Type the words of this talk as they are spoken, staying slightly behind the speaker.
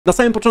Na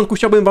samym początku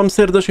chciałbym wam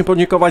serdecznie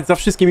podziękować za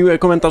wszystkie miłe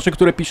komentarze,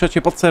 które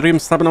piszecie pod serią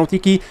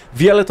Subnautiki.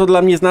 Wiele to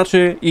dla mnie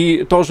znaczy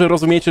i to, że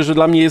rozumiecie, że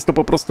dla mnie jest to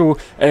po prostu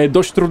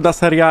dość trudna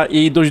seria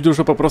i dość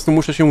dużo po prostu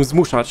muszę się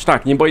zmuszać.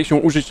 Tak, nie boję się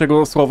użyć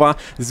tego słowa,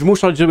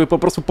 zmuszać, żeby po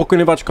prostu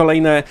pokonywać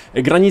kolejne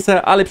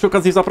granice, ale przy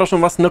okazji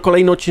zapraszam was na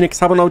kolejny odcinek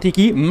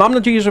Subnautiki. Mam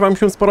nadzieję, że wam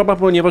się spodoba,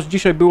 ponieważ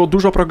dzisiaj było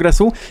dużo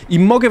progresu i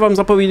mogę wam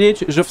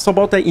zapowiedzieć, że w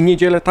sobotę i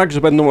niedzielę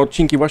także będą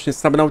odcinki właśnie z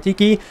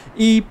Subnautiki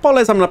i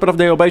polecam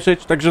naprawdę je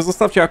obejrzeć, także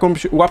zostawcie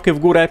jakąś łapkę w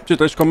górę, czy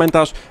też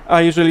komentarz,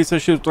 a jeżeli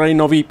jesteście tutaj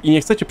nowi i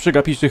nie chcecie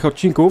przegapić tych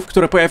odcinków,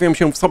 które pojawią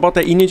się w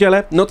sobotę i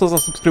niedzielę, no to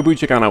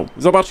zasubskrybujcie kanał.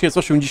 Zobaczcie,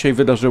 co się dzisiaj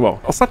wydarzyło.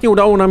 Ostatnio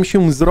udało nam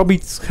się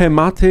zrobić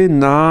schematy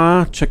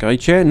na...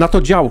 czekajcie, na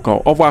to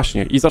działko. O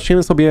właśnie, i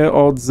zaczniemy sobie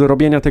od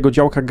zrobienia tego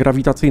działka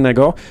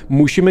grawitacyjnego.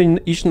 Musimy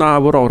iść na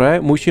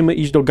Aurorę, musimy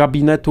iść do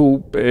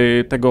gabinetu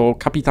tego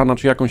kapitana,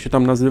 czy jak on się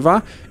tam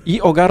nazywa,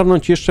 i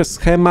ogarnąć jeszcze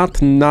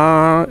schemat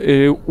na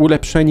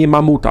ulepszenie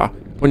mamuta.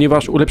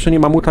 Ponieważ ulepszenie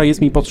mamuta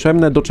jest mi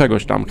potrzebne do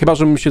czegoś tam. Chyba,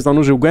 żebym się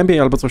zanurzył głębiej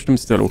albo coś w tym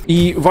stylu.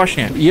 I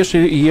właśnie,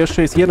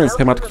 jeszcze jest jeden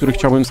schemat, który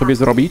chciałbym sobie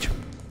zrobić.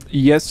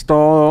 Jest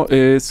to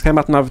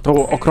schemat na to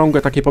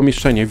okrągłe takie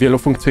pomieszczenie,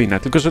 wielofunkcyjne.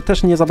 Tylko, że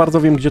też nie za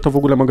bardzo wiem, gdzie to w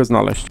ogóle mogę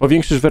znaleźć.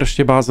 Powiększysz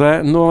wreszcie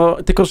bazę. No,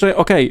 tylko, że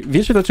okej,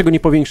 wiecie dlaczego nie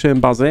powiększyłem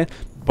bazy?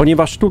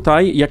 Ponieważ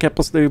tutaj, jak ja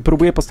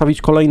próbuję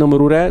postawić kolejną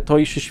rurę,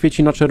 to się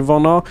świeci na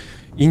czerwono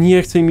i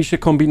nie chce mi się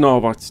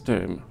kombinować z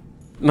tym.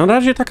 Na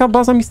razie taka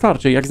baza mi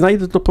starczy. Jak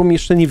znajdę to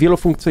pomieszczenie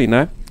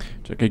wielofunkcyjne...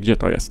 Czekaj, gdzie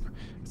to jest?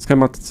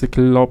 Schemat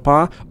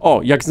cyklopa.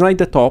 O, jak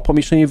znajdę to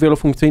pomieszczenie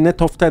wielofunkcyjne,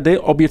 to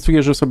wtedy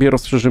obiecuję, że sobie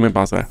rozszerzymy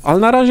bazę. Ale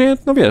na razie,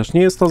 no wiesz,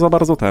 nie jest to za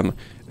bardzo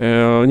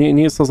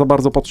nie jest to za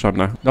bardzo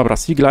potrzebne. Dobra,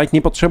 Seaglide,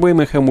 nie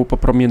potrzebujemy hełmu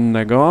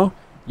popromiennego.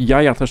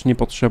 Jaja też nie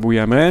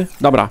potrzebujemy.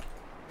 Dobra,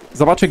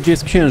 zobaczę, gdzie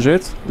jest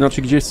księżyc,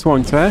 znaczy, gdzie jest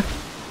słońce.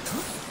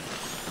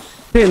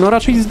 Ty, no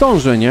raczej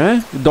zdążę,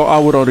 nie? Do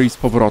Aurory i z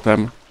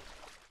powrotem.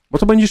 Bo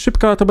to będzie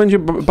szybka, to będzie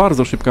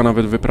bardzo szybka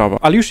nawet wyprawa.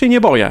 Ale już się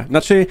nie boję.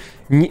 Znaczy,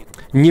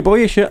 nie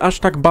boję się aż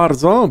tak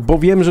bardzo, bo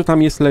wiem, że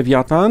tam jest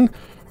lewiatan,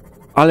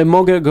 ale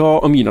mogę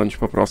go ominąć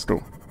po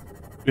prostu.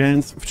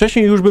 Więc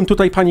wcześniej już bym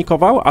tutaj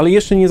panikował, ale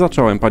jeszcze nie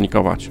zacząłem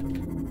panikować.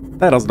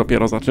 Teraz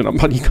dopiero zaczynam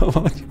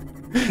panikować.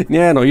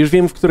 Nie no, już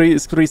wiem,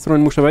 z której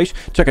strony muszę wejść.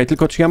 Czekaj,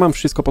 tylko czy ja mam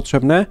wszystko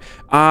potrzebne?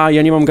 A,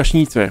 ja nie mam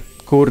gaśnicy.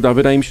 Kurda,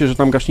 wydaje mi się, że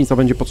tam gaśnica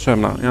będzie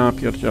potrzebna. Ja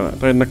pierdzielę,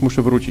 to jednak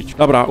muszę wrócić.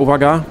 Dobra,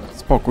 uwaga.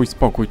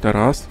 Spokój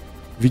teraz.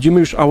 Widzimy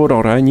już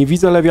Aurorę, nie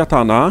widzę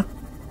lewiatana.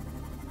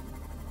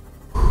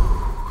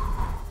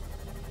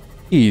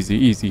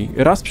 Easy.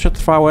 Raz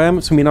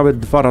przetrwałem, w sumie nawet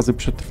 2 razy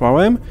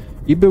przetrwałem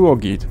i było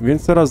git.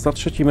 Więc teraz za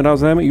 3.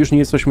 razem już nie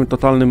jesteśmy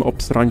totalnym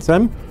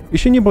obsrańcem i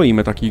się nie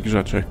boimy takich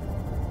rzeczy.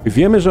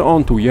 Wiemy, że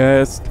on tu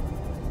jest.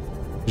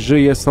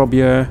 Żyje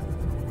sobie.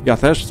 Ja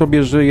też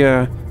sobie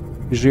żyję.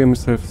 Żyjemy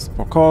sobie w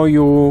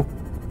spokoju.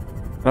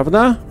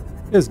 Prawda?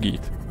 Jest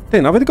git.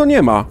 Ty, nawet go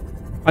nie ma.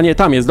 A nie,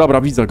 tam jest,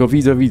 dobra, widzę go,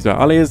 widzę,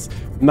 ale jest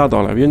na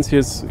dole, więc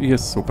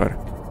jest super.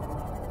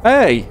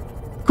 Ej!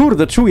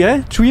 Kurde,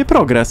 czuję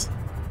progres.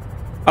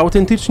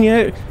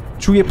 Autentycznie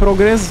czuję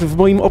progres w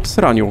moim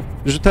obsraniu.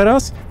 Że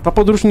teraz ta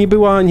podróż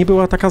nie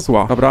była taka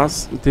zła. Dobra,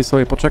 ty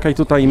sobie poczekaj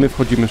tutaj i my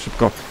wchodzimy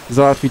szybko.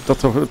 Załatwić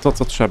to,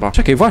 co trzeba.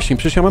 Czekaj, właśnie,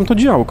 przecież ja mam to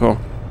działko.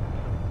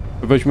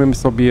 Weźmiemy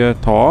sobie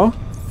to.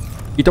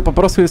 I to po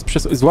prostu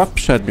jest złap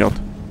przedmiot.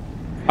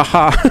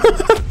 Aha!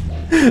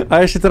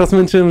 A ja się teraz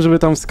męczyłem, żeby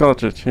tam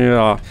wskoczyć.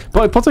 Ja.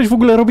 Po coś w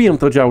ogóle robiłem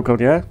to działko,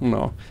 nie?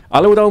 No.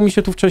 Ale udało mi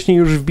się tu wcześniej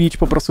już wbić,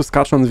 po prostu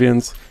skacząc,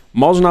 więc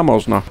można.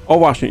 O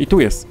właśnie, i tu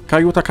jest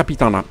kajuta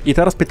kapitana. I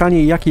teraz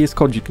pytanie, jaki jest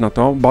kodzik na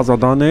to? Baza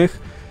danych,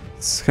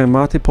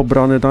 schematy,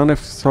 pobrane dane,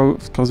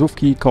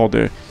 wskazówki i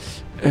kody.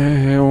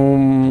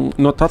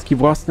 Notatki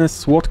własne,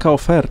 słodka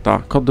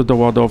oferta, kod do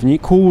ładowni.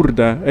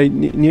 Kurde, ej,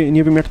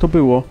 nie wiem jak to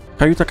było.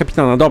 Kajuta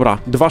kapitana, dobra,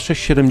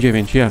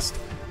 2679,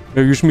 jest.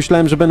 Już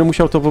myślałem, że będę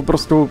musiał to po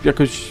prostu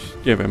jakoś,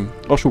 nie wiem,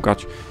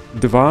 oszukać.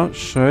 2,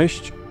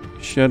 6,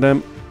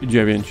 7,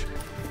 9.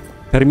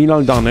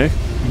 Terminal danych.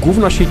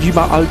 Główna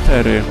siedziba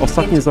Altery.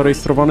 Ostatnie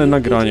zarejestrowane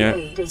nagranie.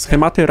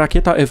 Schematy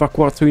rakieta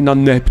ewakuacyjna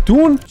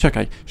Neptun?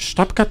 Czekaj.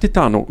 Sztabka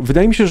Tytanu.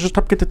 Wydaje mi się, że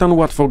sztabkę Tytanu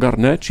łatwo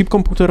ogarnę. Chip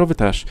komputerowy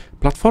też.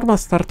 Platforma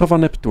startowa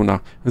Neptuna.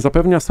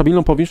 Zapewnia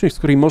stabilną powierzchnię, z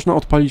której można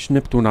odpalić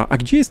Neptuna. A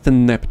gdzie jest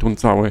ten Neptun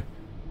cały?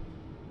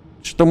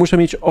 Czy to muszę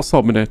mieć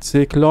osobny?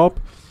 Cyklop.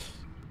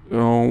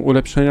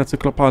 Ulepszenia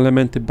cyklopa,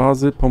 elementy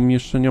bazy,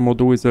 pomieszczenia,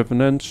 moduły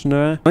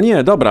zewnętrzne. No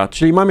nie, dobra,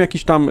 czyli mam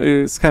jakiś tam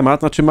schemat,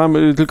 znaczy mam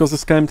tylko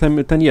zyskałem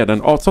ten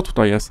jeden. O, co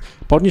tutaj jest?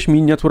 Podnieś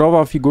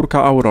miniaturowa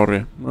figurka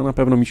Aurory. No na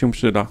pewno mi się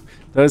przyda.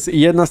 To jest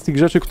jedna z tych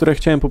rzeczy, które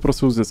chciałem po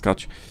prostu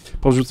uzyskać.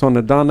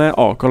 Porzucone dane.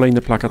 O,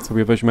 kolejny plakat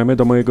sobie weźmiemy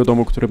do mojego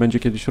domu, który będzie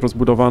kiedyś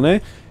rozbudowany.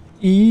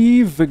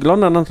 I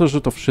wygląda na to,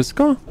 że to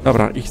wszystko?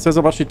 Dobra, i chcę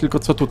zobaczyć tylko,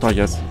 co tutaj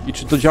jest. I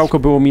czy to działko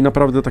było mi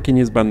naprawdę takie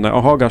niezbędne.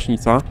 Oho,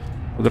 gaśnica.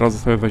 Od razu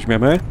sobie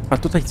weźmiemy. A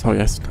tutaj co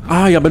jest?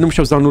 A, ja będę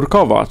musiał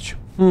zanurkować.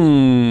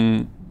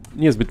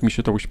 Niezbyt mi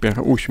się to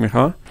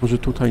uśmiecha. Może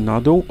tutaj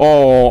na dół?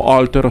 O,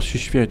 ale teraz się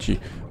świeci.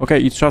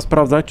 Okej, i trzeba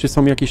sprawdzać, czy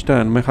są jakieś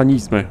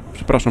mechanizmy.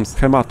 Przepraszam,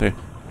 schematy.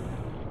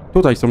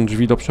 Tutaj są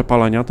drzwi do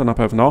przepalenia, to na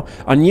pewno.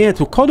 A nie,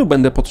 tu kodu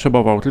będę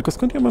potrzebował, tylko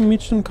skąd ja mam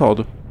mieć ten kod?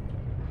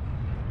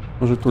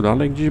 Może tu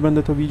dalej gdzieś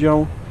będę to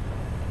widział?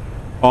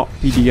 O,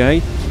 PDA.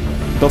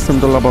 Dostęp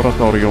do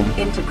laboratorium.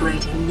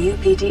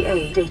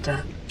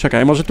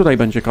 Czekaj, może tutaj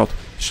będzie kod.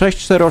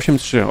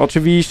 6483,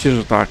 oczywiście,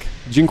 że tak.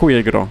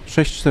 Dziękuję, gro.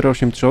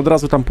 6483, od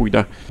razu tam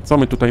pójdę. Co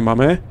my tutaj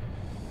mamy?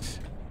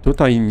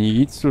 Tutaj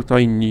nic,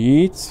 tutaj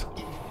nic.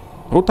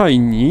 Tutaj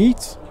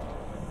nic.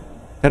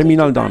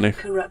 Terminal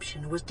danych.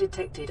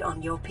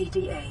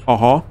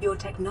 Oho.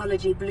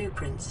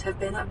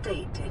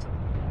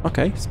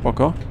 Okej,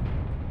 spoko.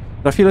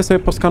 Za chwilę sobie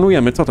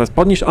poskanujemy. Co to jest?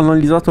 Podnieś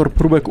analizator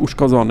próbek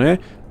uszkodzony.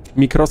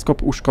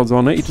 Mikroskop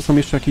uszkodzony i tu są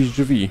jeszcze jakieś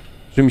drzwi.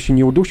 Żeby mi się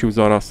nie udusił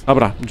zaraz.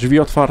 Dobra, drzwi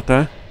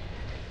otwarte.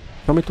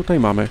 Co my tutaj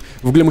mamy?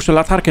 W ogóle muszę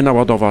latarkę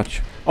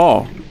naładować.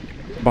 O!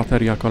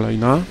 Bateria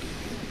kolejna.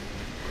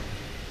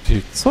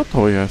 Ty, co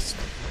to jest?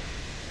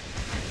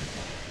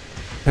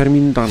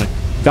 Termin danych.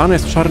 Dane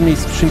z czarnej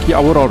skrzynki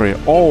Aurory.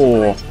 O!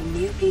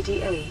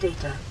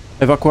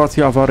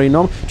 Ewakuację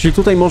awaryjną. Czyli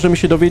tutaj możemy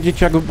się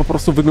dowiedzieć, jak po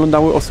prostu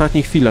wyglądały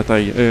ostatnie chwile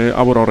tej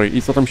Aurory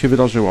i co tam się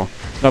wydarzyło.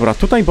 Dobra,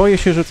 tutaj boję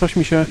się, że coś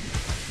mi się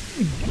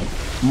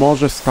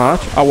może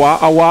stać. Ała,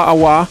 ała,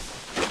 ała.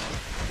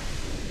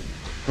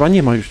 Chyba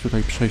nie ma już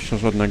tutaj przejścia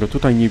żadnego.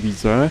 Tutaj nie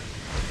widzę.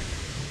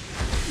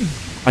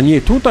 A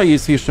nie, tutaj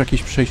jest jeszcze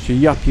jakieś przejście.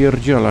 Ja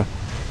pierdzielę.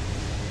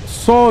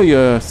 Co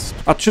jest?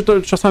 A czy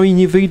to czasami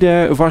nie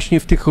wyjdę właśnie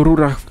w tych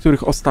rurach, w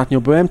których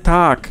ostatnio byłem?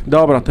 Tak.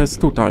 Dobra, to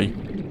jest tutaj.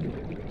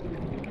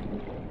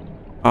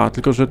 A,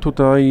 tylko że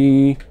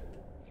tutaj...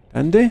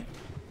 Tędy?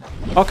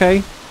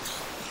 Okej.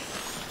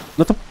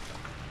 No to...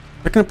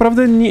 Tak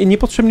naprawdę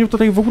niepotrzebnie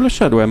tutaj w ogóle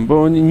szedłem,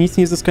 bo nic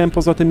nie zyskałem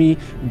poza tymi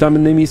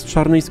danymi z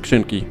czarnej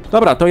skrzynki.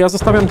 Dobra, to ja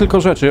zostawiam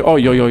tylko rzeczy.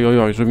 Oj,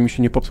 żeby mi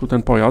się nie popsuł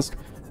ten pojazd.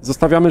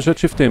 Zostawiamy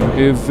rzeczy w tym,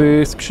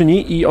 w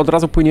skrzyni i od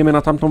razu płyniemy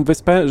na tamtą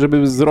wyspę,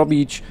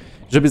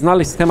 żeby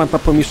znaleźć schemat na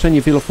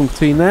pomieszczenie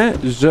wielofunkcyjne,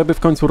 żeby w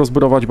końcu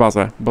rozbudować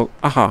bazę. Bo,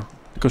 aha,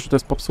 tylko że to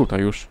jest popsute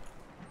już.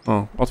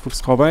 O, otwór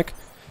schowek.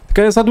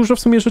 Tylko ja za dużo w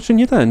sumie rzeczy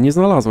nie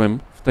znalazłem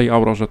w tej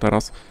Aurorze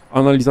teraz.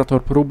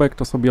 Analizator próbek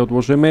to sobie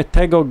odłożymy.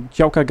 Tego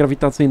działka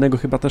grawitacyjnego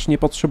chyba też nie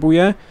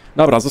potrzebuję.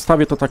 Dobra,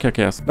 zostawię to tak jak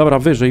jest. Dobra,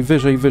 wyżej.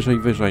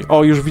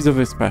 O, już widzę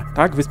wyspę.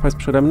 Tak? Wyspa jest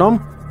przede mną?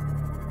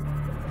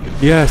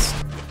 Jest.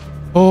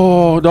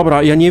 O,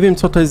 dobra, ja nie wiem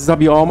co to jest za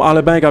biom,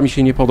 ale mega mi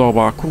się nie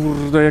podoba.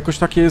 Kurde, jakoś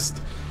tak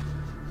jest...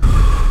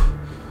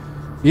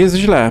 Jest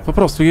źle, po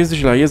prostu jest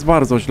źle, jest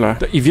bardzo źle.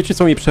 I wiecie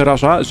co mnie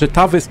przeraża? Że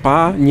ta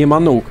wyspa nie ma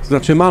nóg,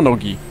 znaczy ma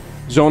nogi.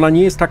 Że ona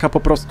nie jest taka po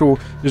prostu,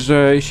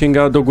 że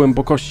sięga do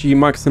głębokości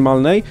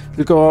maksymalnej,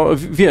 tylko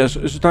wiesz,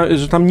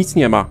 że tam nic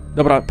nie ma.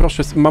 Dobra,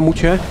 proszę,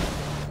 mamucie.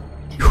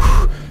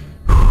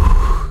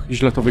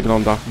 Źle to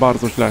wygląda,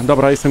 bardzo źle.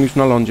 Dobra, jestem już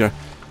na lądzie.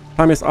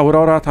 Tam jest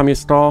Aurora, tam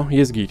jest to,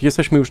 jest git.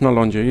 Jesteśmy już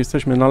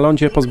na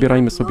lądzie,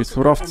 pozbierajmy sobie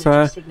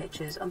surowce.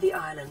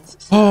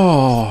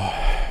 O.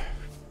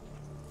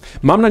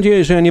 Mam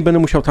nadzieję, że ja nie będę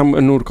musiał tam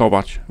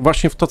nurkować.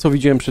 Właśnie w to, co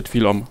widziałem przed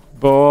chwilą,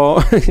 bo...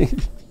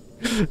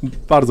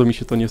 Bardzo mi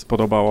się to nie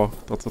spodobało,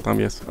 to co tam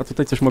jest. A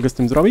tutaj coś mogę z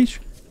tym zrobić?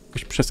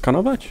 Jakoś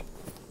przeskanować?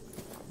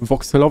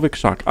 Wokselowy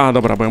krzak. A,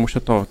 dobra, bo ja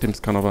muszę to tym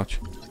skanować.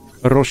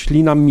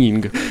 Roślina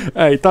Ming.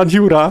 Ej,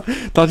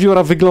 ta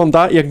dziura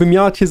wygląda, jakby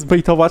miała cię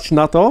zbejtować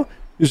na to,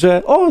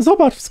 że o,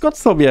 zobacz, wskocz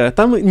sobie,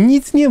 tam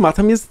nic nie ma,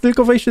 tam jest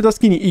tylko wejście do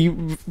jaskini i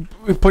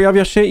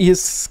pojawia się i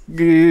jest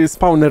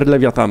spawner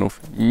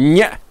lewiatanów.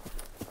 Nie!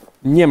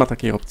 Nie ma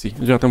takiej opcji,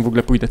 że ja tam w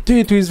ogóle pójdę.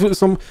 Ty, tu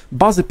są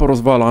bazy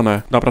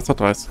porozwalane. Dobra, co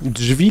to jest?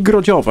 Drzwi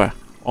grodziowe.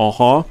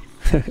 Oho.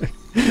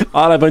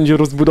 Ale będzie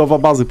rozbudowa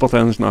bazy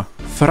potężna.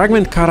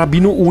 Fragment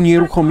karabinu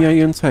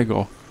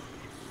unieruchamiającego.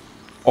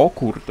 O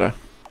kurde.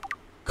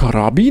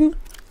 Karabin?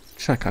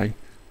 Czekaj.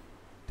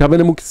 Ja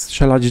będę mógł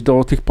strzelać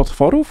do tych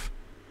potworów?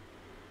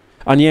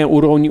 A nie,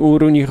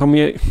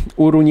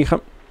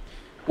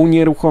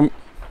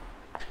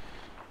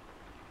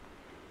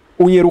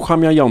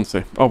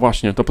 unieruchamiający. O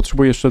właśnie, to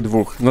potrzebuję jeszcze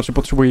dwóch. Znaczy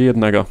potrzebuję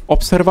jednego.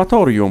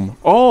 Obserwatorium.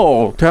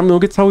 O, to ja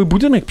mogę cały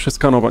budynek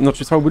przeskanować.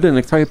 Znaczy cały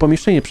budynek, całe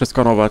pomieszczenie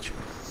przeskanować.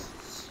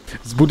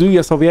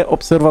 Zbuduję sobie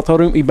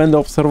obserwatorium i będę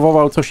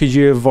obserwował, co się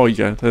dzieje w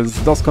Wojdzie. To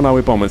jest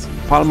doskonały pomysł.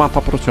 Palma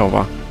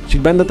paprociowa. Czyli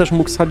będę też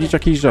mógł sadzić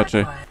jakieś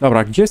rzeczy.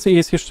 Dobra, gdzie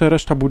jest jeszcze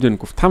reszta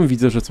budynków? Tam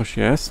widzę, że coś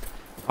jest.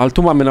 Ale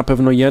tu mamy na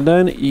pewno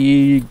jeden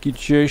i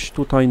gdzieś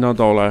tutaj na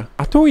dole.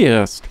 A tu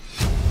jest!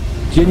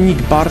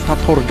 Dziennik Barta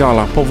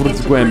Torgala, powrót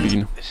z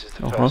głębin.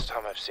 Aha.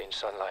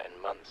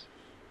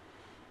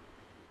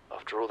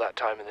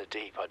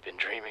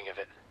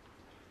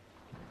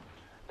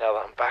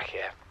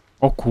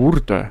 O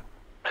kurde.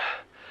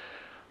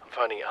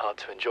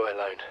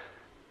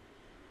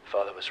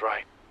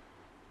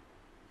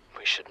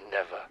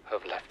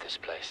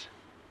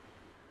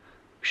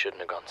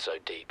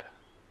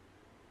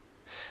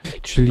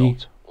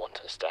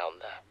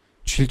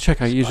 Czyli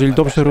czekaj, jeżeli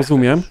dobrze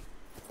rozumiem,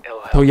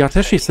 to ja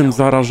też jestem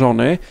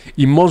zarażony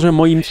i może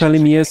moim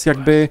celem jest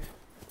jakby,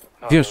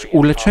 wiesz,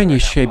 uleczenie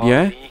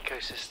siebie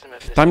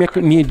Tam jak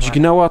mnie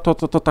dźgnęła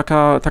to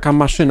taka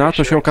maszyna,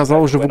 to się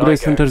okazało, że w ogóle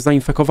jestem też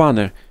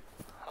zainfekowany.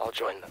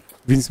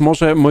 Więc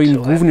może moim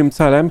głównym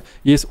celem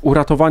jest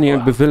uratowanie,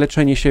 jakby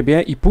wyleczenie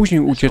siebie i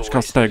później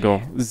ucieczka z tego,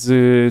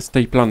 z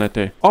tej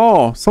planety.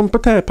 O, są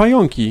te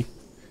pająki.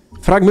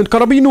 Fragment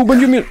karabinu,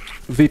 będziemy...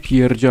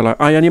 Wypierdzielę.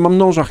 A ja nie mam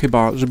noża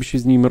chyba, żeby się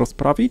z nim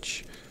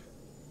rozprawić.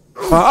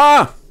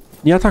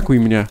 Nie atakuj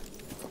mnie.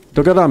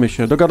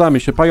 Dogadamy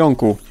się,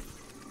 pająku.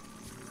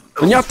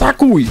 No nie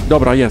atakuj!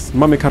 Dobra, jest,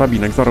 mamy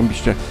karabinek,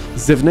 zarąbiście.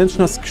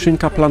 Zewnętrzna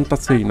skrzynka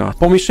plantacyjna.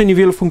 Pomieszczenie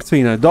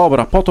wielofunkcyjne.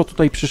 Dobra, po to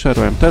tutaj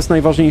przyszedłem. To jest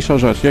najważniejsza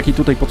rzecz, jakiej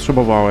tutaj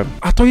potrzebowałem.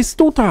 A to jest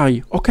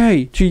tutaj!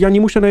 Okej, czyli ja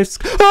nie muszę nawet...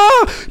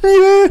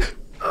 Nie!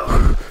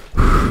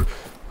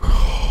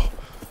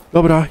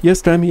 Dobra,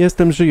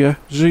 jestem, żyję.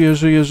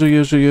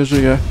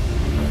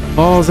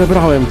 O,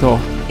 zebrałem to.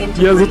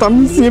 Jezu,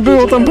 tam nic nie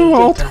było, tam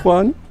była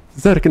otchłań.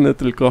 Zerknę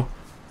tylko.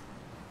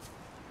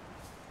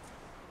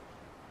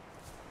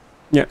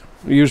 Nie,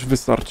 już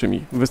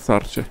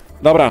wystarczy.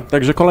 Dobra,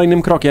 także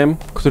kolejnym krokiem,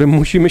 którym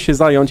musimy się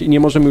zająć i nie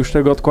możemy już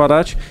tego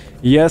odkładać,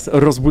 jest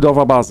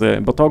rozbudowa bazy,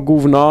 bo to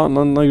gówno,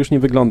 no już nie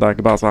wygląda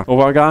jak baza.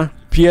 Uwaga,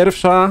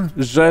 pierwsza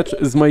rzecz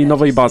z mojej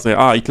nowej bazy.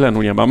 I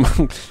tlenu nie mam,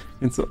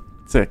 więc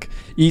cyk.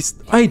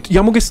 Ej,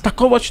 ja mogę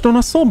stakować to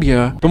na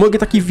sobie. To mogę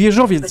taki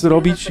wieżowiec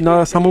zrobić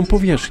na samą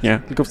powierzchnię,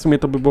 tylko w sumie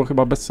to by było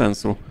chyba bez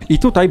sensu. I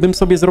tutaj bym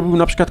sobie zrobił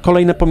na przykład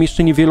kolejne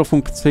pomieszczenie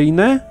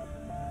wielofunkcyjne.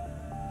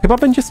 Chyba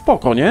będzie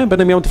spoko, nie?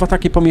 Będę miał 2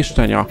 takie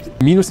pomieszczenia.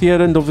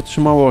 -1 do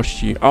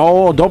wytrzymałości.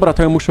 O, dobra,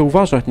 to ja muszę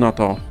uważać na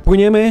to.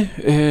 Płyniemy,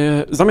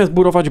 zamiast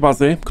budować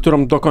bazy,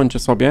 którą dokończę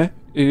sobie,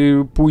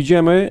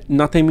 pójdziemy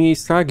na te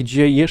miejsca,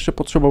 gdzie jeszcze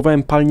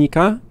potrzebowałem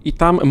palnika i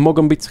tam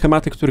mogą być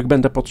schematy, których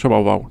będę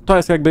potrzebował. To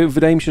jest jakby,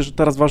 wydaje mi się, że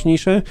teraz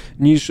ważniejsze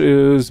niż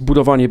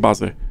zbudowanie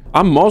bazy.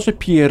 A może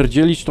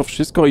pierdzielić to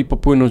wszystko i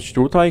popłynąć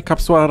tutaj?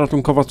 Kapsuła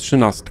ratunkowa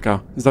 13.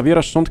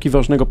 Zawiera szczątki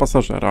ważnego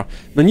pasażera.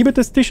 No niby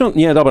to jest 1000...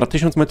 Nie, dobra,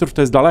 1000 metrów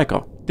to jest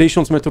daleko.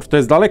 1000 metrów to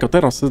jest daleko,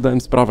 teraz sobie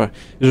zdałem sprawę,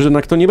 że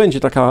jednak to nie będzie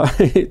taka,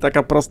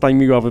 taka prosta i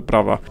miła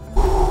wyprawa.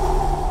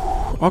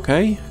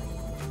 Okej.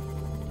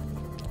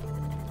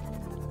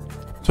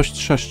 Coś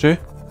trzeszczy.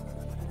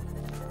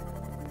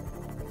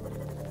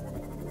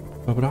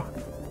 Dobra.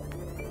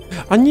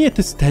 A nie, to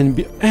jest ten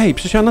biom... Ej,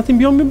 przecież ja na tym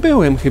biomie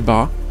byłem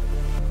chyba.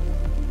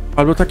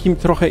 Albo takim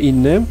trochę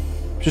innym.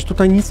 Przecież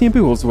tutaj nic nie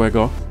było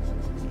złego.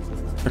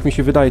 Tak mi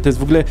się wydaje. To jest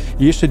w ogóle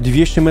jeszcze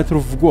 200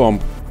 metrów w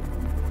głąb.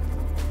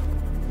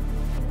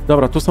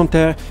 Dobra, tu są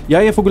te...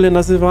 Ja je w ogóle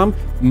nazywam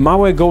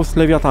małe ghost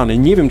lewiatany.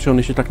 Nie wiem, czy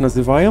one się tak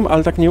nazywają,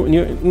 ale tak nie...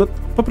 No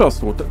po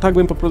prostu. Tak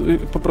bym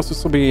po prostu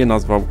sobie je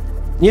nazwał.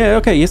 Nie,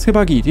 okej, jest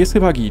chyba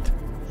git.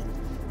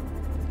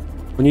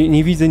 Bo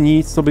nie widzę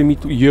nic, co by mi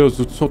tu...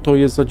 Jezu, co to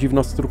jest za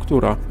dziwna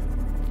struktura.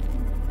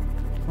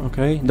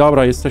 Okej,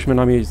 dobra, jesteśmy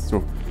na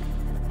miejscu.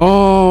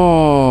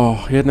 O,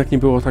 jednak nie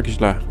było tak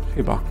źle.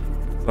 Chyba.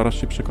 Zaraz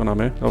się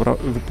przekonamy. Dobra,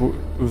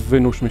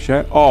 wynurzmy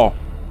się. O!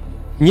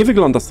 Nie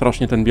wygląda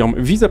strasznie ten biom.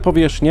 Widzę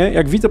powierzchnię.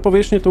 Jak widzę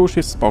powierzchnię, to już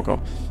jest spoko.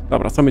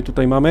 Dobra, co my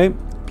tutaj mamy?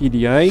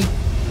 PDA.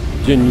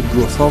 Dziennik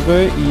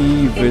głosowy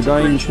i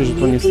wydaje mi się, że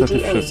to niestety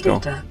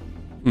wszystko.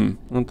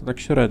 No to tak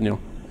średnio.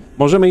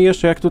 Możemy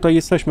jeszcze, jak tutaj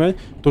jesteśmy,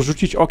 to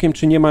rzucić okiem,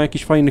 czy nie ma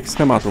jakichś fajnych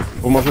schematów,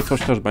 bo może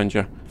coś też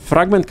będzie.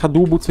 Fragment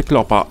kadłubu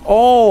cyklopa.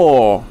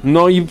 O!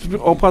 No i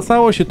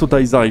opłacało się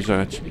tutaj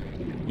zajrzeć.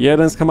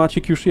 Jeden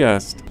schemacik już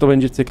jest. To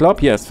będzie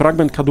cyklop? Jest.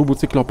 Fragment kadłubu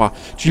cyklopa.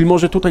 Czyli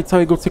może tutaj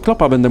całego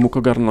cyklopa będę mógł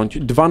ogarnąć.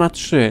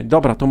 2×3.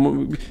 Dobra, to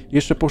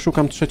jeszcze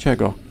poszukam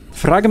trzeciego.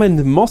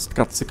 Fragment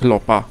mostka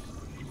cyklopa.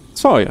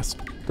 Co jest?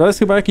 To jest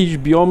chyba jakiś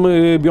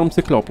biom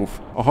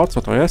cyklopów. Oho,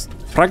 co to jest?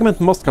 Fragment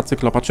mostka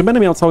cyklopa. Czy będę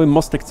miał cały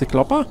mostek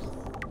cyklopa?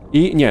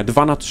 I nie,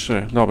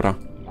 2×3. Dobra.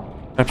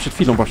 Ja przed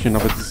chwilą właśnie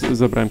nawet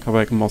zebrałem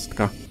kawałek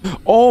mostka.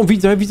 O,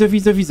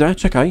 widzę.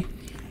 Czekaj.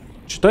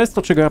 Czy to jest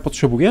to, czego ja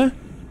potrzebuję?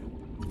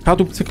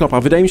 Kadłub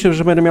cyklopa. Wydaje mi się,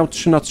 że będę miał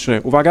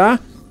 3×3. Uwaga!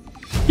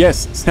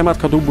 Jest! Schemat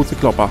kadłubu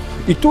cyklopa.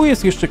 I tu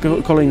jest jeszcze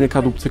kolejny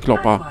kadłub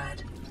cyklopa.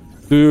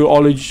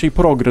 Ale dzisiaj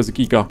progres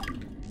giga.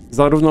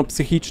 Zarówno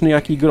psychiczny,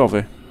 jak i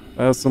growy.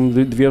 To są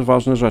dwie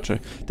ważne rzeczy.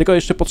 Tylko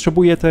jeszcze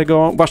potrzebuję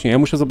tego... Właśnie, ja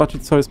muszę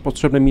zobaczyć, co jest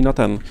potrzebne mi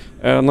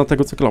na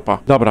tego cyklopa.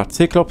 Dobra,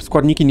 cyklop,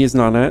 składniki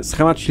nieznane,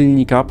 schemat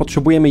silnika.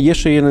 Potrzebujemy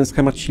jeszcze jeden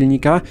schemat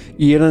silnika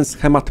i jeden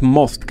schemat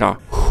mostka.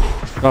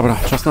 Dobra,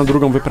 czas na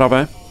drugą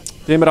wyprawę.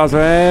 Tym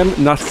razem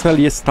nasz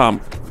cel jest tam.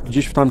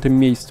 Gdzieś w tamtym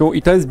miejscu.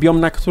 I to jest biom,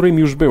 na którym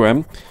już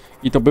byłem.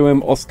 I to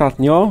byłem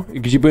ostatnio,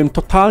 gdzie byłem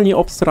totalnie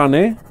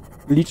obsrany.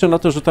 Liczę na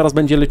to, że teraz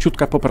będzie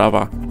leciutka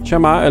poprawa.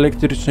 Siema,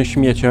 elektryczne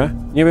śmiecie.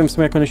 Nie wiem w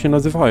sumie, jak one się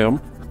nazywają.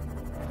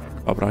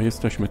 Dobra,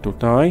 jesteśmy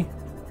tutaj.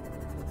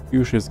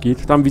 Już jest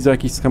git. Tam widzę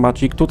jakiś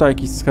schemacik. Tutaj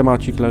jakiś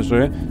schemacik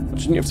leży.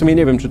 Znaczy, nie, w sumie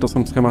nie wiem, czy to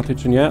są schematy,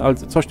 czy nie, ale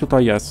coś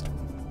tutaj jest.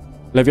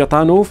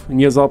 Lewiatanów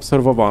nie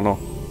zaobserwowano.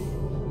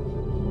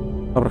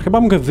 Dobra,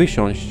 chyba mogę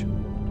wysiąść.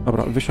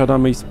 Dobra,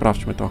 wysiadamy i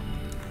sprawdźmy to.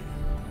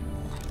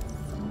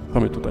 Co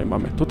my tutaj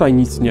mamy? Tutaj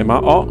nic nie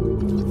ma. O!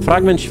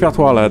 Fragment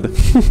światła LED.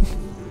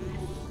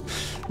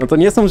 No to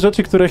nie są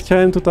rzeczy, które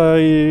chciałem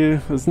tutaj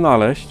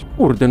znaleźć.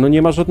 Kurde, no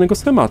nie ma żadnego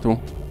schematu.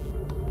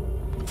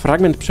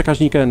 Fragment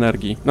przekaźnika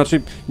energii.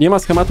 Znaczy, nie ma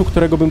schematu,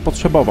 którego bym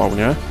potrzebował,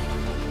 nie?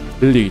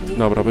 Lead.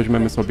 Dobra,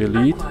 weźmiemy sobie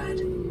lead.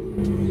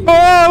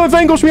 O,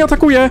 węgorz mnie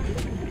atakuje!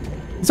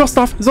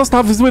 Zostaw,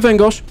 zostaw, zły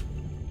węgorz!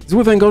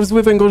 Zły węgorz,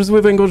 zły węgorz,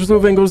 zły węgorz, zły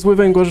węgorz, zły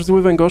węgorz,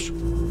 zły węgorz.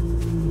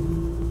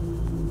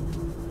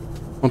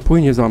 On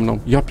płynie za mną.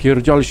 Ja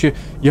pierdzial się,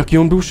 jaki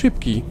on był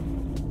szybki.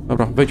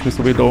 Dobra, wejdźmy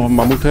sobie do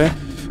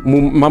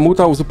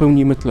mamuta,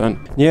 uzupełnimy tlen.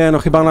 Nie, no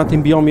chyba na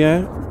tym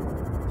biomie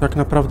tak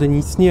naprawdę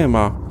nic nie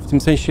ma. W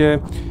tym sensie,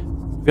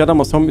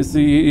 wiadomo,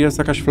 jest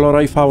jakaś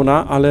flora i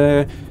fauna,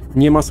 ale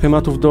nie ma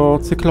schematów do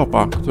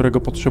cyklopa,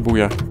 którego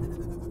potrzebuję.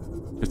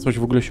 Coś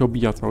w ogóle się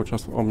obija cały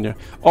czas o mnie.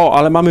 O,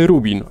 ale mamy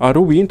rubin. A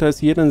rubin to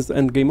jest jeden z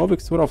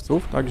endgame'owych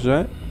surowców,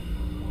 także...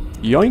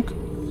 Joink.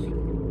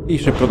 I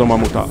szybko do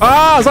mamuta.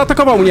 A,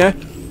 zaatakował mnie!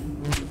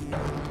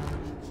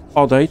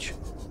 Odejdź.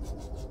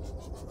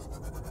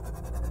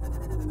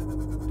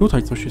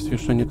 Tutaj coś jest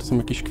jeszcze, nie? To są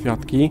jakieś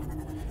kwiatki.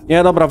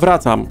 Nie, dobra,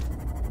 wracam.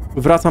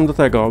 Wracam do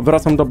tego,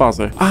 wracam do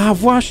bazy. A,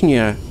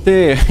 właśnie!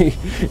 Ty!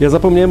 Ja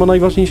zapomniałem o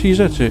najważniejszej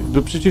rzeczy.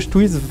 Bo przecież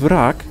tu jest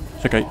wrak.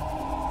 Czekaj.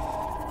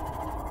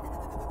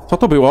 Co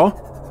to było?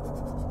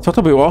 Co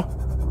to było?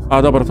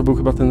 A, dobra, to był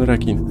chyba ten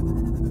rekin.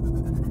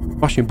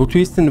 Właśnie, bo tu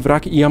jest ten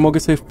wrak i ja mogę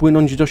sobie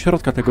wpłynąć do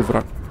środka tego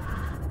wraku.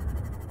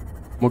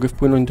 Mogę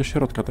wpłynąć do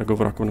środka tego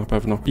wraku na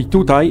pewno. I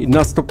tutaj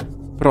na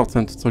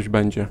 100% coś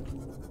będzie.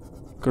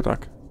 Tylko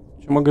tak.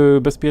 Czy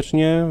mogę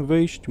bezpiecznie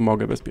wyjść?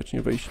 Mogę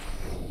bezpiecznie wyjść.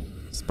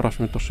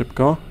 Sprawdźmy to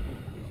szybko.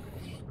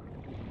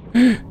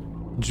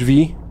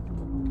 Drzwi.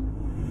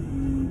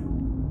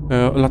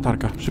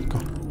 Latarka, szybko.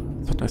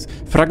 Co to jest?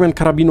 Fragment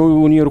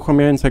karabinu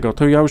unieruchamiającego.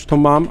 To ja już to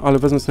mam, ale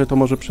wezmę sobie to,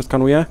 może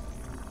przeskanuję.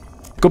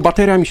 Tylko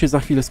bateria mi się za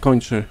chwilę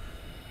skończy.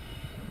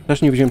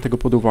 Też nie wziąłem tego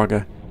pod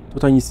uwagę.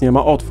 Tutaj nic nie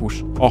ma.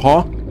 Otwórz.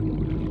 Oho.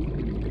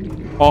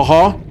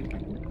 Oho.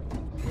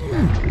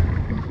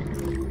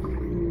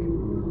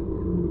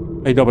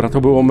 Ej, dobra,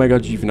 to było mega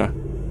dziwne.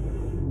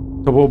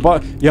 To było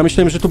ja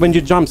myślałem, że tu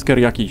będzie jumpscare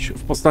jakiś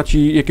w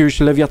postaci jakiegoś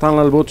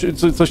lewiatana albo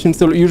coś w tym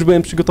stylu i już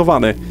byłem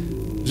przygotowany.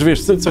 Że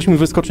wiesz, coś mi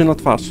wyskoczy na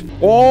twarz.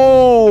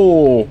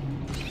 O!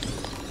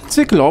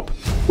 Cyklop.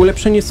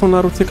 Ulepszenie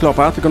sonaru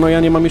cyklopa, tylko no ja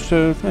nie mam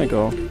jeszcze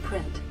tego.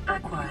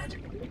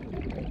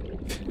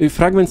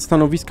 Fragment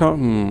stanowiska...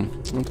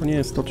 no to nie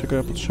jest to, czego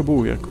ja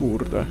potrzebuję,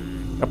 kurde.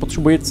 Ja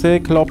potrzebuję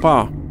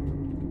cyklopa.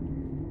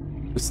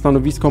 To jest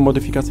stanowisko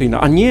modyfikacyjne.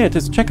 A nie, to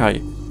jest...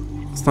 czekaj.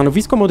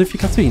 Stanowisko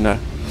modyfikacyjne.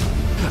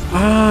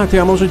 A, to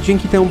ja może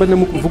dzięki temu będę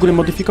mógł w ogóle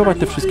modyfikować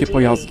te wszystkie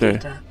pojazdy.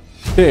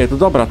 Ty, to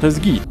dobra, to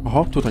jest git.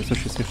 Oho, tutaj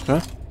coś jest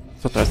jeszcze.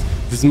 Co to jest?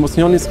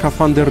 Wzmocniony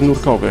skafander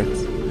nurkowy.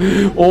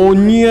 O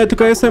nie,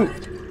 tylko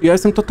ja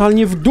jestem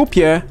totalnie w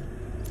dupie.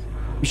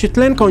 Mi się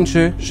tlen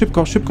kończy.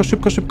 Szybko, szybko,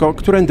 szybko, szybko.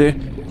 Którędy?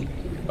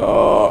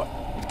 O.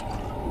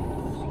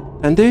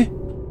 Tędy?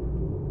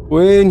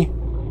 Płyń.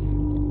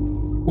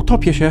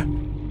 Utopię się.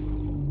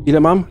 Ile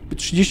mam?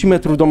 30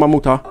 metrów do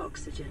mamuta.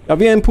 Ja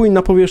wiem, płyń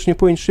na powierzchnię,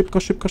 płyń. Szybko,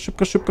 szybko,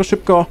 szybko, szybko,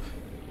 szybko.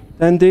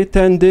 Tędy,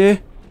 tędy.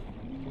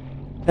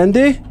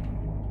 Tędy?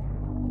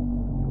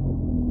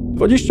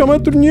 20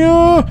 metrów, nie!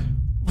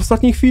 W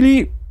ostatniej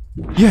chwili...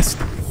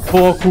 Jest!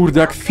 O kurde,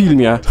 jak w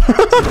filmie.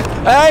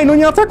 Ej, no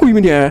nie atakuj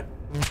mnie!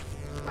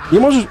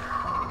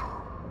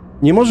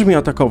 Nie możesz mnie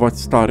atakować,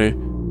 stary.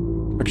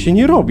 Tak się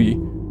nie robi.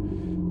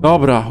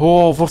 Dobra,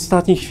 w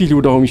ostatniej chwili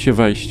udało mi się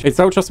wejść. Ej,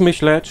 cały czas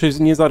myślę, czy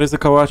nie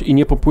zaryzykować i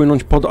nie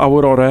popłynąć pod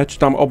Aurorę, czy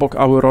tam obok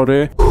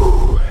Aurory.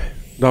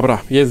 Dobra,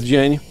 jest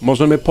dzień,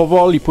 możemy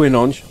powoli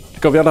płynąć.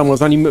 Tylko wiadomo,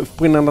 zanim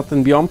wpłynę na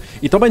ten biom,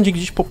 i to będzie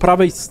gdzieś po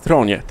prawej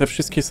stronie, te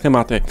wszystkie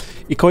schematy.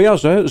 I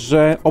kojarzę,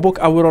 że obok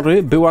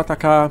Aurory była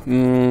taka,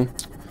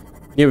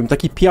 nie wiem,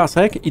 taki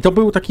piasek i to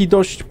był taki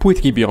dość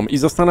płytki biom. I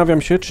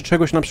zastanawiam się, czy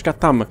czegoś na przykład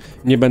tam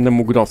nie będę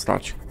mógł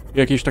dostać.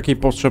 Jakiejś takiej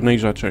potrzebnej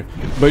rzeczy.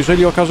 Bo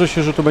jeżeli okaże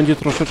się, że to będzie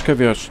troszeczkę,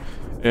 wiesz,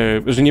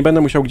 że nie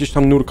będę musiał gdzieś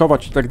tam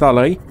nurkować i tak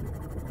dalej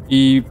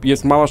i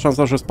jest mała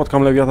szansa, że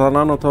spotkam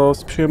lewiatana, no to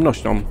z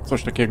przyjemnością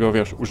coś takiego,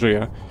 wiesz,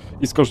 użyję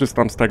i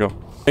skorzystam z tego.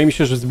 Wydaje mi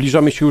się, że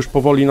zbliżamy się już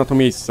powoli na to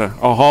miejsce.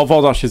 Oho,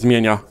 woda się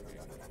zmienia.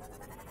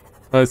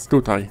 To jest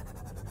tutaj.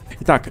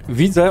 I tak,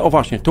 widzę, o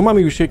właśnie, tu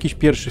mamy już jakiś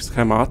pierwszy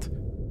schemat.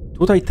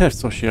 Tutaj też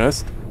coś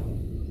jest.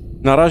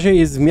 Na razie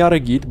jest w miarę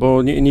git,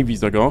 bo nie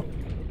widzę go.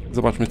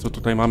 Zobaczmy, co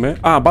tutaj mamy.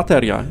 A,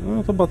 bateria.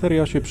 No to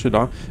bateria się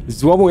przyda.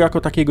 Złomu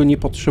jako takiego nie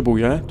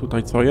potrzebuję.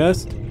 Tutaj co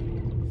jest?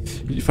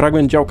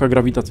 Fragment działka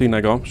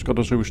grawitacyjnego.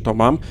 Szkoda, że już to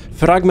mam.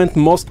 Fragment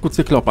mostku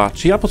cyklopa.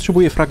 Czy ja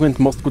potrzebuję fragment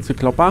mostku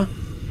cyklopa?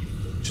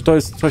 Czy to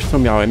jest coś, co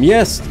miałem?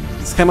 Jest!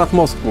 Schemat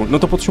mostku. No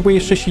to potrzebuję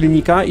jeszcze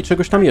silnika i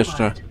czegoś tam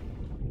jeszcze.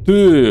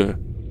 Ty!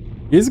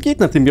 Jest git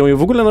na tym biomie.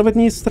 W ogóle nawet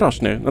nie jest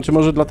straszny. Znaczy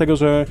może dlatego,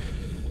 że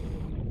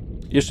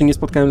jeszcze nie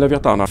spotkałem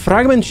lewiatana.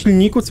 Fragment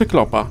silniku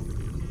cyklopa.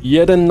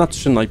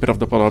 1/3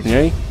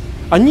 najprawdopodobniej.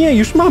 A nie,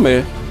 już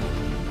mamy!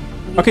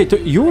 Okej, to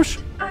już?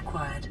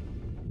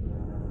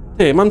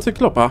 Ty, mam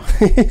cyklopa.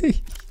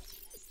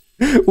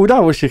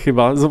 Udało się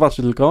chyba,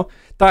 zobaczę tylko.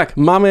 Tak,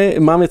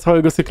 mamy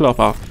całego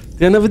cyklopa.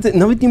 Ja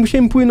nawet nie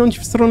musiałem płynąć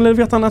w stronę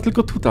lewiatana,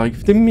 tylko tutaj,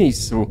 w tym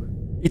miejscu.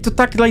 I to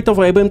tak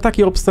lajtowo, ja byłem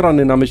taki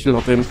obstrany na myśl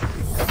o tym.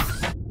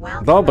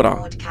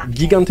 Dobra,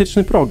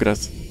 gigantyczny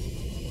progres.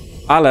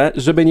 Ale,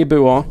 żeby nie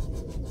było,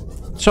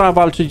 trzeba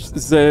walczyć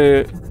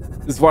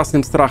z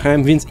własnym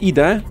strachem, więc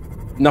idę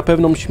na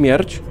pewną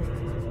śmierć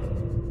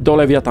do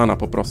lewiatana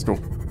po prostu.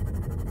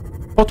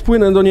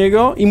 Podpłynę do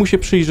niego i mu się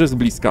przyjrzę z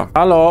bliska.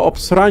 Halo,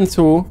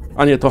 obsrańcu.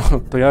 A nie,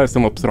 to ja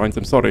jestem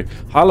obsrańcem, sorry.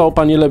 Halo,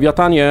 panie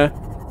lewiatanie.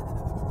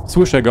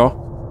 Słyszę go.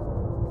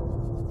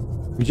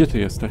 Gdzie ty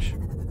jesteś?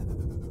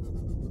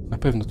 Na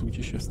pewno tu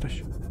gdzieś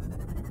jesteś.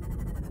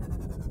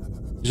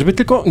 Żeby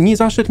tylko nie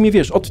zaszedł mnie,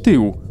 wiesz, od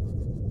tyłu.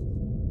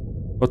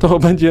 Bo to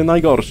będzie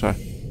najgorsze.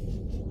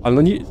 Ale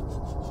no nie...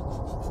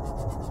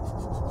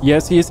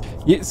 Jest.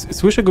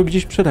 Słyszę go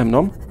gdzieś przede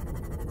mną.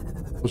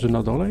 Może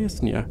na dole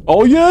jest? Nie.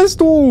 O, jest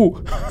tu!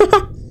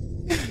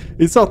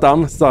 I co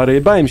tam,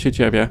 stary? Bałem się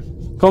ciebie.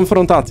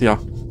 Konfrontacja.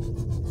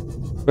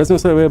 Wezmę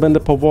sobie, będę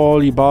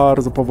powoli,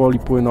 bardzo powoli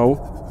płynął.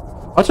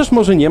 Chociaż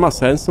może nie ma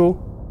sensu.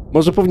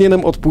 Może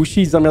powinienem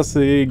odpuścić, zamiast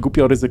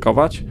głupio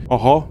ryzykować.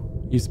 Oho,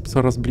 jest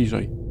coraz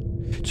bliżej.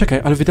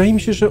 Czekaj, ale wydaje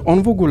mi się, że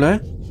on w ogóle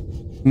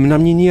na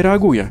mnie nie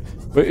reaguje.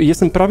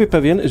 Jestem prawie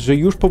pewien, że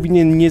już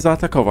powinien mnie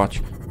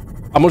zaatakować.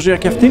 A może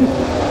jak ja w tym...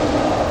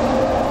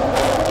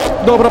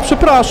 Dobra,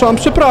 przepraszam.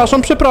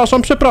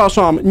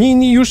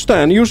 Nie,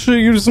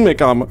 już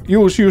zmykam.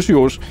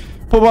 Już.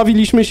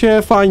 Pobawiliśmy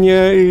się,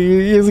 fajnie,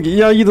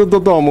 ja idę do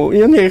domu,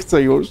 ja nie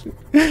chcę już.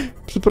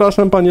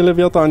 Przepraszam, panie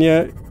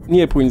lewiatanie,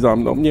 nie pójdź za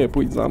mną.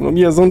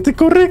 Jezu, on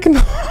tylko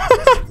ryknął.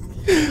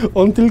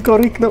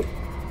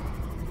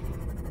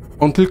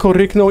 On tylko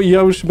ryknął i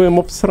ja już byłem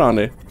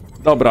obsrany.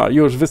 Dobra,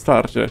 już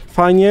wystarczy.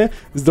 Fajnie,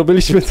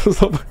 zdobyliśmy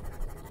to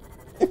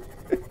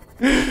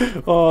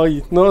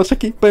Oj, no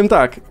czekaj, powiem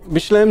tak,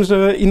 myślałem,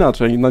 że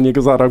inaczej na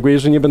niego zareaguję,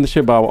 że nie będę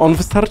się bał. On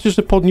wystarczy,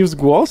 że podniósł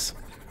głos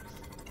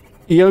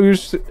i ja już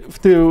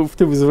w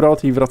tył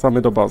zwrot i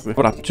wracamy do bazy.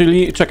 Dobra,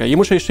 czyli czekaj, ja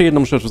muszę jeszcze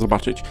jedną rzecz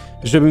zobaczyć.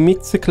 Żeby mieć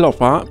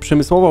cyklopa,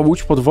 przemysłowa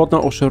łódź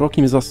podwodna o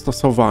szerokim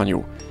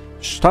zastosowaniu.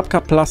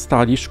 Sztabka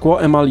plastali,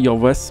 szkło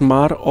emaliowe,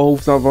 smar,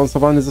 ołów,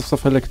 zaawansowany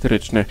zestaw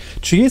elektryczny.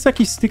 Czy jest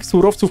jakiś z tych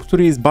surowców,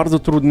 który jest bardzo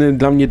trudny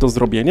dla mnie do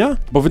zrobienia?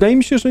 Bo wydaje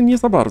mi się, że nie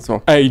za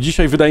bardzo. Ej,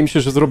 dzisiaj wydaje mi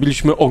się, że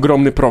zrobiliśmy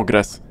ogromny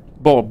progres.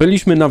 Bo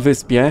byliśmy na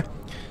wyspie,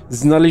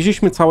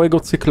 znaleźliśmy całego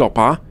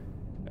cyklopa,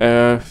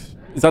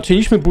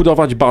 zaczęliśmy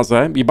budować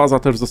bazę i baza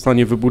też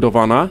zostanie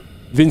wybudowana.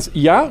 Więc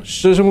ja,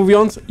 szczerze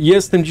mówiąc,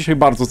 jestem dzisiaj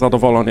bardzo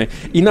zadowolony.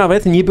 I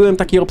nawet nie byłem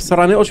taki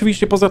obsrany,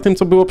 oczywiście poza tym,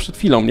 co było przed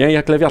chwilą, nie?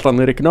 Jak lewiatan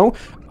ryknął,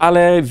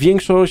 ale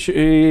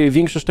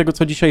większość tego,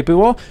 co dzisiaj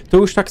było, to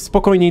już tak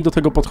spokojniej do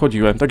tego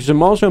podchodziłem. Także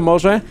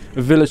może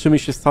wyleczymy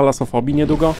się z talassofobii niedługo.